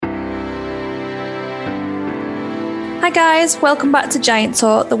Hi guys, welcome back to Giant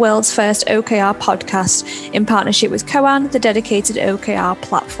Talk, the world's first OKR podcast in partnership with Koan, the dedicated OKR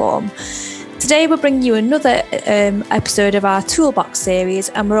platform. Today we're bringing you another episode of our Toolbox series,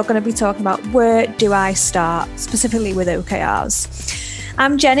 and we're going to be talking about where do I start, specifically with OKRs.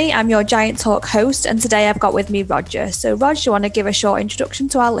 I'm Jenny, I'm your Giant Talk host, and today I've got with me Roger. So Roger, do you want to give a short introduction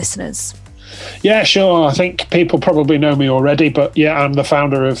to our listeners? Yeah, sure. I think people probably know me already, but yeah, I'm the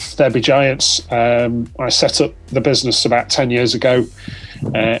founder of There Be Giants. I set up the business about 10 years ago,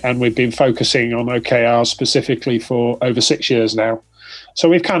 and we've been focusing on OKRs specifically for over 6 years now. So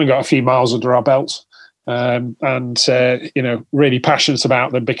we've kind of got a few miles under our belt, and really passionate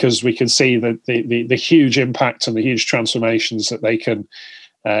about them because we can see the huge impact and the huge transformations that they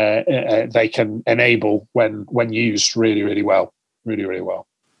can enable when used really well.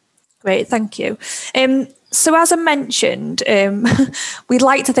 Great, thank you. So as I mentioned, we'd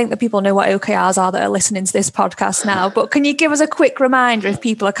like to think that people know what OKRs are that are listening to this podcast now, but can you give us a quick reminder if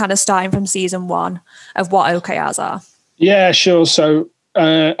people are kind of starting from season one of what OKRs are? Yeah, sure. So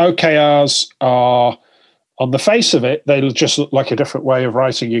OKRs are, on the face of it, they just look like a different way of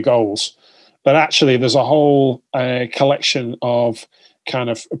writing your goals. But actually, there's a whole collection of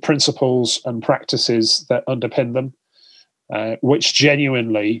kind of principles and practices that underpin them, which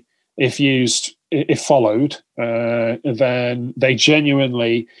genuinely, if followed, then they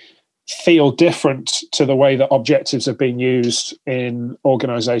genuinely feel different to the way that objectives have been used in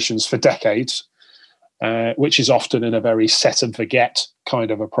organizations for decades, which is often in a very set and forget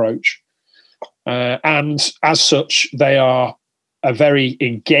kind of approach. And as such, they are a very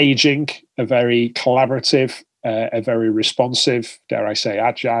engaging, a very collaborative, a very responsive, dare I say,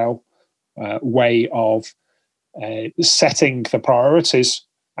 agile way of setting the priorities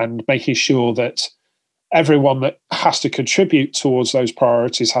and making sure that everyone that has to contribute towards those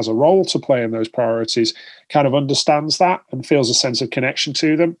priorities, has a role to play in those priorities, kind of understands that and feels a sense of connection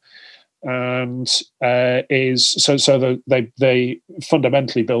to them, and they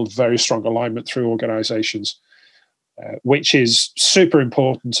fundamentally build very strong alignment through organizations, which is super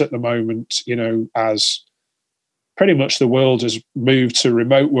important at the moment, as pretty much the world has moved to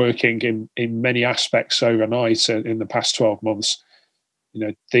remote working in many aspects overnight in the past 12 months.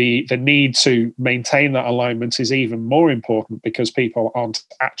 The need to maintain that alignment is even more important because people aren't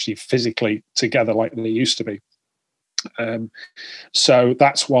actually physically together like they used to be. So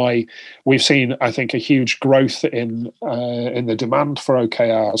that's why we've seen, I think, a huge growth in the demand for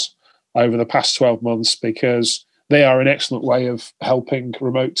OKRs over the past 12 months, because they are an excellent way of helping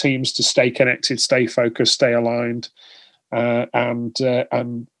remote teams to stay connected, stay focused, stay aligned, and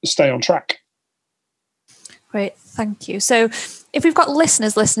stay on track. Great, thank you. So if we've got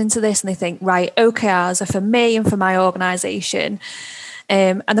listeners listening to this and they think, right, OKRs are for me and for my organisation,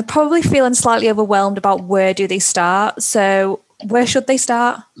 and they're probably feeling slightly overwhelmed about where do they start. So where should they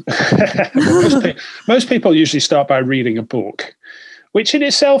start? Most people usually start by reading a book, which in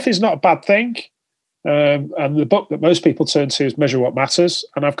itself is not a bad thing. And the book that most people turn to is Measure What Matters.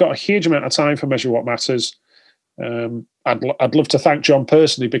 And I've got a huge amount of time for Measure What Matters. I'd love to thank John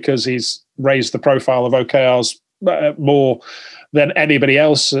personally, because he's raised the profile of OKRs more than anybody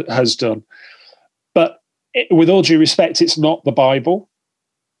else has done. But with all due respect, it's not the Bible.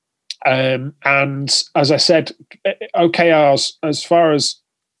 And as I said, OKRs, as far as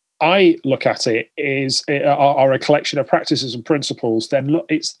I look at it, are a collection of practices and principles.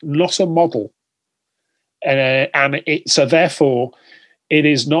 It's not a model. So therefore, it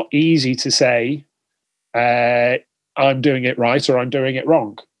is not easy to say, I'm doing it right or I'm doing it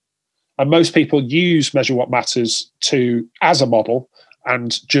wrong. And most people use Measure What Matters as a model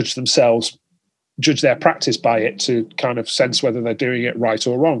and judge their practice by it to kind of sense whether they're doing it right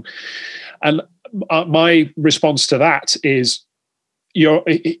or wrong. And my response to that is,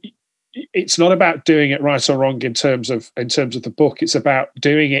 it's not about doing it right or wrong in terms of the book. It's about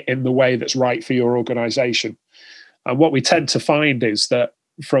doing it in the way that's right for your organization. And what we tend to find is that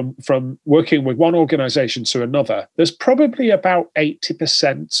from working with one organization to another, there's probably about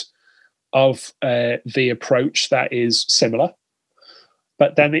 80% of the approach that is similar.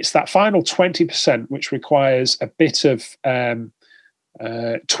 But then it's that final 20% which requires a bit of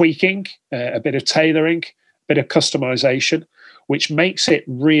tweaking, a bit of tailoring, a bit of customization, which makes it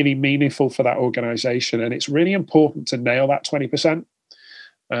really meaningful for that organization. And it's really important to nail that 20%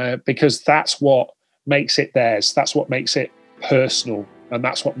 because that's what makes it theirs. That's what makes it personal. And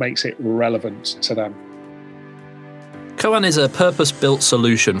that's what makes it relevant to them. Koan is a purpose-built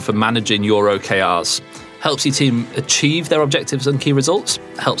solution for managing your OKRs. Helps your team achieve their objectives and key results,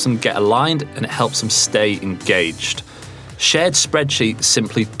 helps them get aligned, and it helps them stay engaged. Shared spreadsheets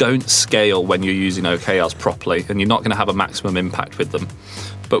simply don't scale when you're using OKRs properly, and you're not going to have a maximum impact with them.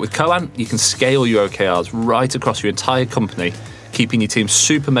 But with Koan, you can scale your OKRs right across your entire company, keeping your team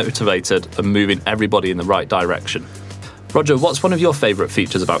super motivated and moving everybody in the right direction. Roger, what's one of your favourite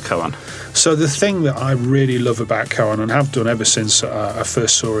features about Koan? So the thing that I really love about Koan, and have done ever since I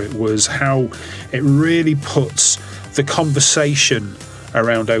first saw it, was how it really puts the conversation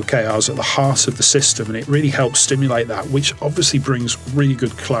around OKRs at the heart of the system, and it really helps stimulate that, which obviously brings really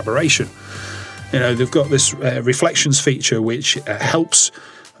good collaboration. You know, they've got this reflections feature which helps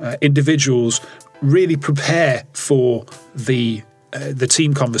individuals really prepare for the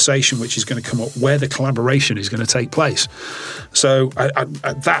team conversation which is going to come up, where the collaboration is going to take place. So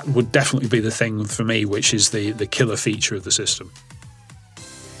that would definitely be the thing for me, which is the killer feature of the system.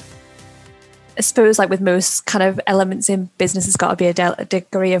 I suppose, like with most kind of elements in business, there's got to be a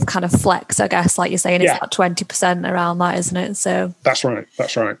degree of kind of flex, I guess, like you're saying, it's about 20% around that, isn't it? So That's right.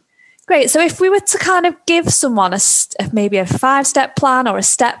 Great. So if we were to kind of give someone maybe a 5-step plan or a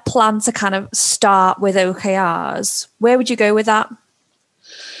step plan to kind of start with OKRs, where would you go with that?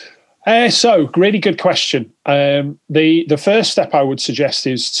 So really good question. The first step I would suggest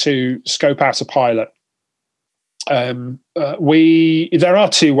is to scope out a pilot. There are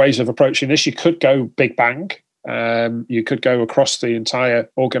two ways of approaching this. You could go big bang. You could go across the entire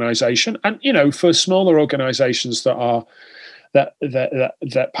organization, and for smaller organizations that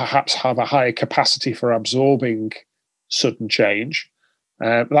perhaps have a higher capacity for absorbing sudden change,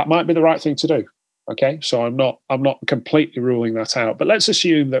 that might be the right thing to do. Okay, so I'm not completely ruling that out, but let's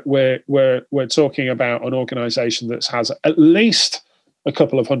assume that we're talking about an organization that has at least a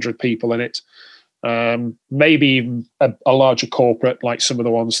couple of hundred people in it. Maybe even a larger corporate like some of the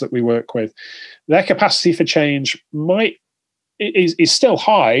ones that we work with. Their capacity for change is still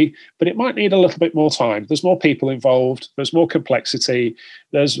high, but it might need a little bit more time. There's more people involved, there's more complexity,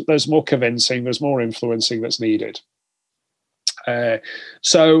 there's more convincing, there's more influencing that's needed.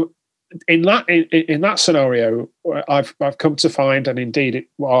 So in that scenario, I've come to find, and indeed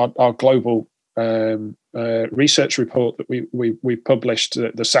our global research report that we published,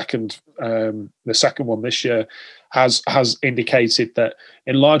 the second one this year, has indicated that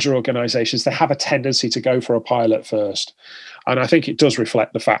in larger organizations they have a tendency to go for a pilot first, and I think it does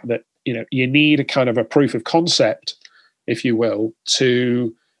reflect the fact that you need a kind of a proof of concept, if you will,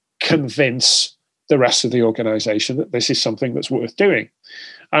 to convince the rest of the organization that this is something that's worth doing.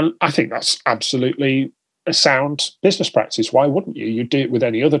 And I think that's absolutely a sound business practice. Why wouldn't you? You'd do it with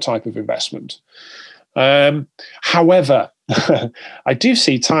any other type of investment. However, I do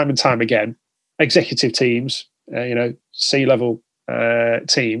see time and time again executive teams, C-level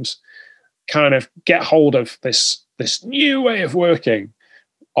teams, kind of get hold of this new way of working,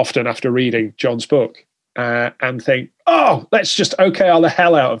 often after reading John's book, and think, oh, let's just OKR the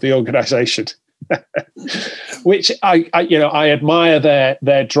hell out of the organization. Which I admire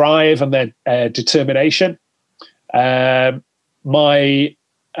their drive and their determination. My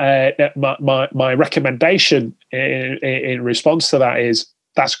recommendation in response to that is,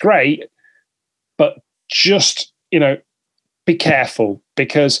 that's great, but just be careful,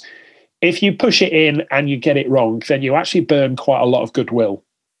 because if you push it in and you get it wrong, then you actually burn quite a lot of goodwill,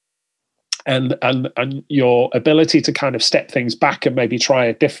 and your ability to kind of step things back and maybe try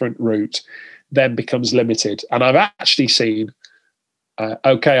a different route then becomes limited. And I've actually seen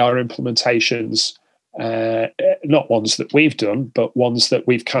OKR implementations, not ones that we've done, but ones that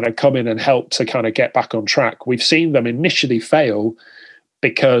we've kind of come in and helped to kind of get back on track. We've seen them initially fail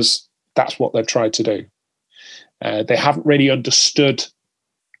because that's what they've tried to do. They haven't really understood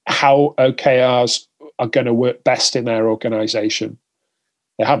how OKRs are going to work best in their organization.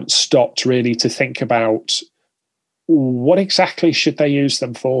 They haven't stopped really to think about what exactly should they use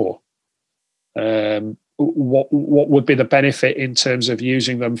them for. What would be the benefit in terms of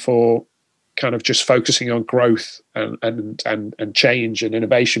using them for kind of just focusing on growth and change and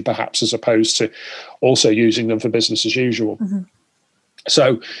innovation, perhaps, as opposed to also using them for business as usual. Mm-hmm.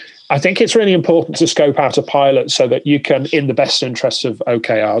 So I think it's really important to scope out a pilot so that you can, in the best interests of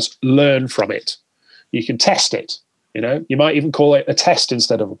OKRs, learn from it. You can test it. You might even call it a test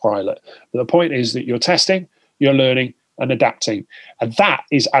instead of a pilot. But the point is that you're testing, you're learning and adapting. And that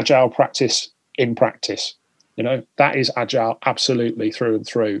is agile practice in practice. That is agile absolutely through and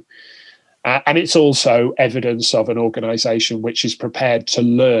through. And it's also evidence of an organization which is prepared to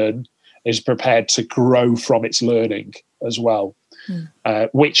learn, is prepared to grow from its learning as well,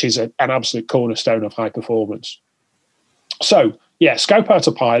 which is an absolute cornerstone of high performance. So, scope out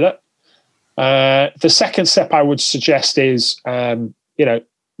a pilot. The second step I would suggest is,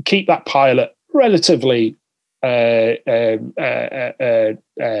 keep that pilot relatively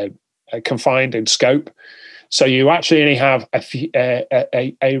confined in scope. So you actually only have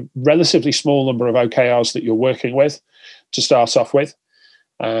a relatively small number of OKRs that you're working with to start off with,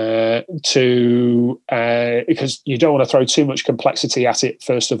 because you don't want to throw too much complexity at it.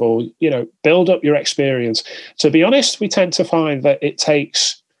 First of all, build up your experience. To be honest, we tend to find that it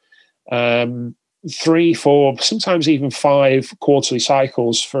takes 3, 4, sometimes even 5 quarterly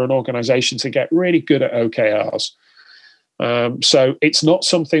cycles for an organization to get really good at OKRs. So it's not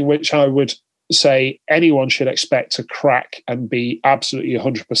something which I would say anyone should expect to crack and be absolutely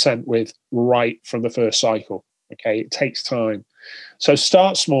 100% with right from the first cycle. Okay, it takes time. So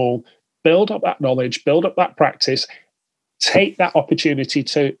start small, build up that knowledge, build up that practice, take that opportunity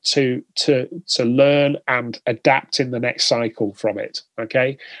to learn and adapt in the next cycle from it.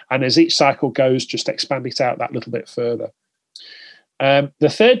 Okay, and as each cycle goes, just expand it out that little bit further. The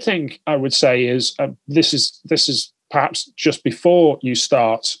third thing I would say is this is perhaps just before you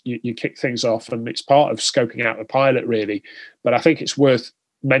start, you kick things off, and it's part of scoping out the pilot, really. But I think it's worth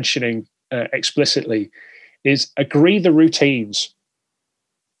mentioning explicitly is agree the routines.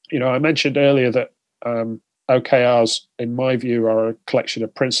 I mentioned earlier that OKRs, in my view, are a collection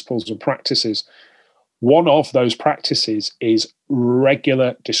of principles and practices. One of those practices is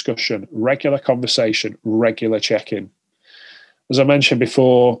regular discussion, regular conversation, regular check-in. As I mentioned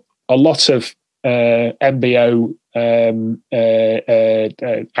before, a lot of MBO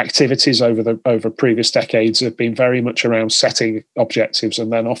activities over previous decades have been very much around setting objectives,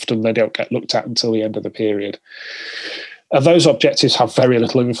 and then often they don't get looked at until the end of the period. And those objectives have very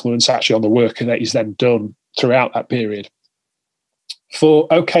little influence actually on the work that is then done throughout that period. For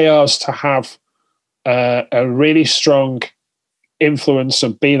OKRs to have a really strong influence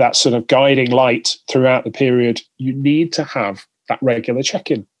and be that sort of guiding light throughout the period, you need to have that regular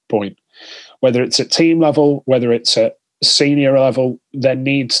check-in point. Whether it's at team level, whether it's at senior level, there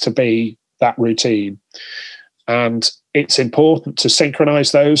needs to be that routine. And it's important to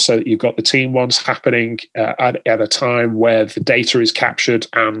synchronize those so that you've got the team ones happening at a time where the data is captured,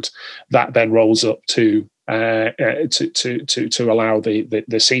 and that then rolls up to allow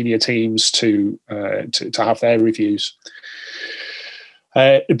the senior teams to have their reviews.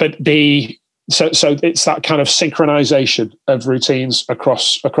 So it's that kind of synchronization of routines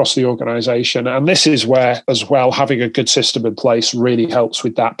across the organization. And this is where, as well, having a good system in place really helps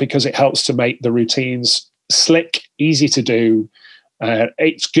with that, because it helps to make the routines slick, easy to do.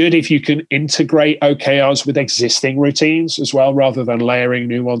 It's good if you can integrate OKRs with existing routines as well, rather than layering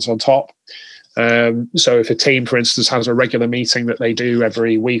new ones on top. So if a team, for instance, has a regular meeting that they do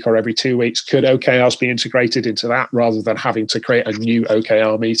every week or every 2 weeks, could OKRs be integrated into that rather than having to create a new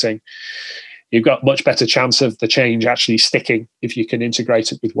OKR meeting? You've got much better chance of the change actually sticking if you can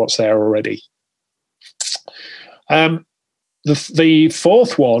integrate it with what's there already. The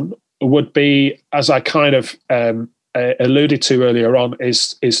fourth one would be, as I kind of alluded to earlier on,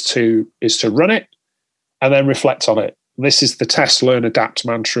 is to run it and then reflect on it. This is the test, learn, adapt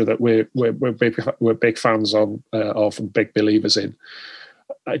mantra that we're big fans of and big believers in.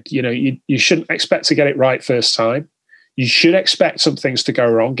 You shouldn't expect to get it right first time. You should expect some things to go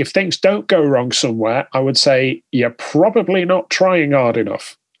wrong. If things don't go wrong somewhere, I would say you're probably not trying hard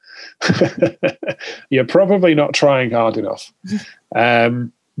enough. You're probably not trying hard enough.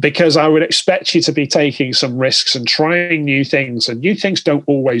 Because I would expect you to be taking some risks and trying new things, and new things don't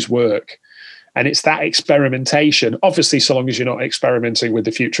always work. And it's that experimentation, obviously, so long as you're not experimenting with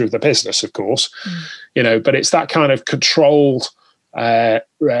the future of the business, of course, but it's that kind of controlled,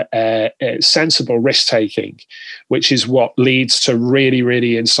 sensible risk taking, which is what leads to really,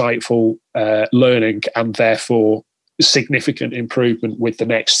 really insightful learning, and therefore significant improvement with the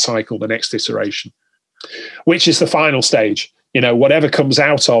next cycle, the next iteration, which is the final stage. Whatever comes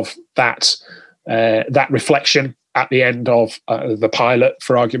out of that reflection at the end of the pilot,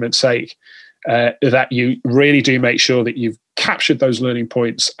 for argument's sake, that you really do make sure that you've captured those learning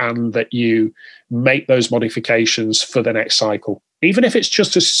points and that you make those modifications for the next cycle. Even if it's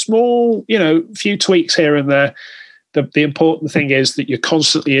just a small, few tweaks here and there, the important thing is that you're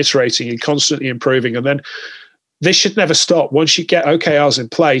constantly iterating and constantly improving. And then this should never stop. Once you get OKRs in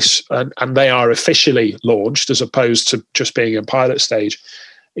place and they are officially launched, as opposed to just being in pilot stage,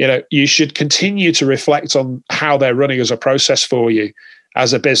 you should continue to reflect on how they're running as a process for you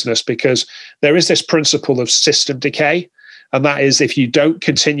as a business, because there is this principle of system decay. And that is, if you don't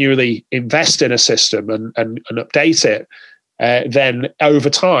continually invest in a system and update it, then over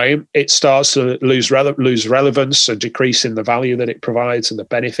time it starts to lose relevance and decrease in the value that it provides and the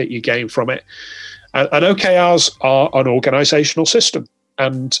benefit you gain from it. And OKRs are an organizational system.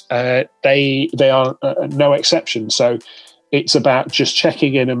 and they are no exception. So it's about just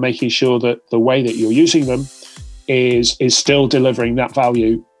checking in and making sure that the way that you're using them is still delivering that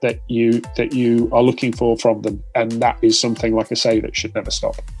value that you are looking for from them, and that is something, like I say, that should never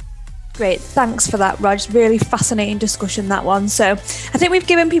stop. Great, thanks for that, Rog. Really fascinating discussion, that one. So I think we've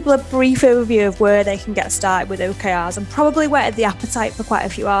given people a brief overview of where they can get started with OKRs and probably whetted the appetite for quite a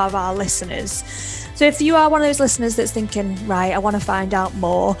few of our listeners. So if you are one of those listeners that's thinking, right, I want to find out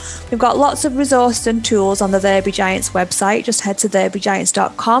more, we've got lots of resources and tools on the There Be Giants website. Just head to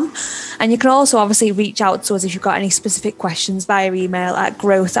therebegiants.com. And you can also obviously reach out to us if you've got any specific questions via email at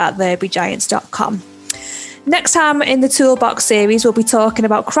growth@therebegiants.com. Next time in the Toolbox series, we'll be talking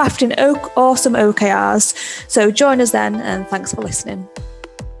about crafting awesome OKRs. So join us then, and thanks for listening.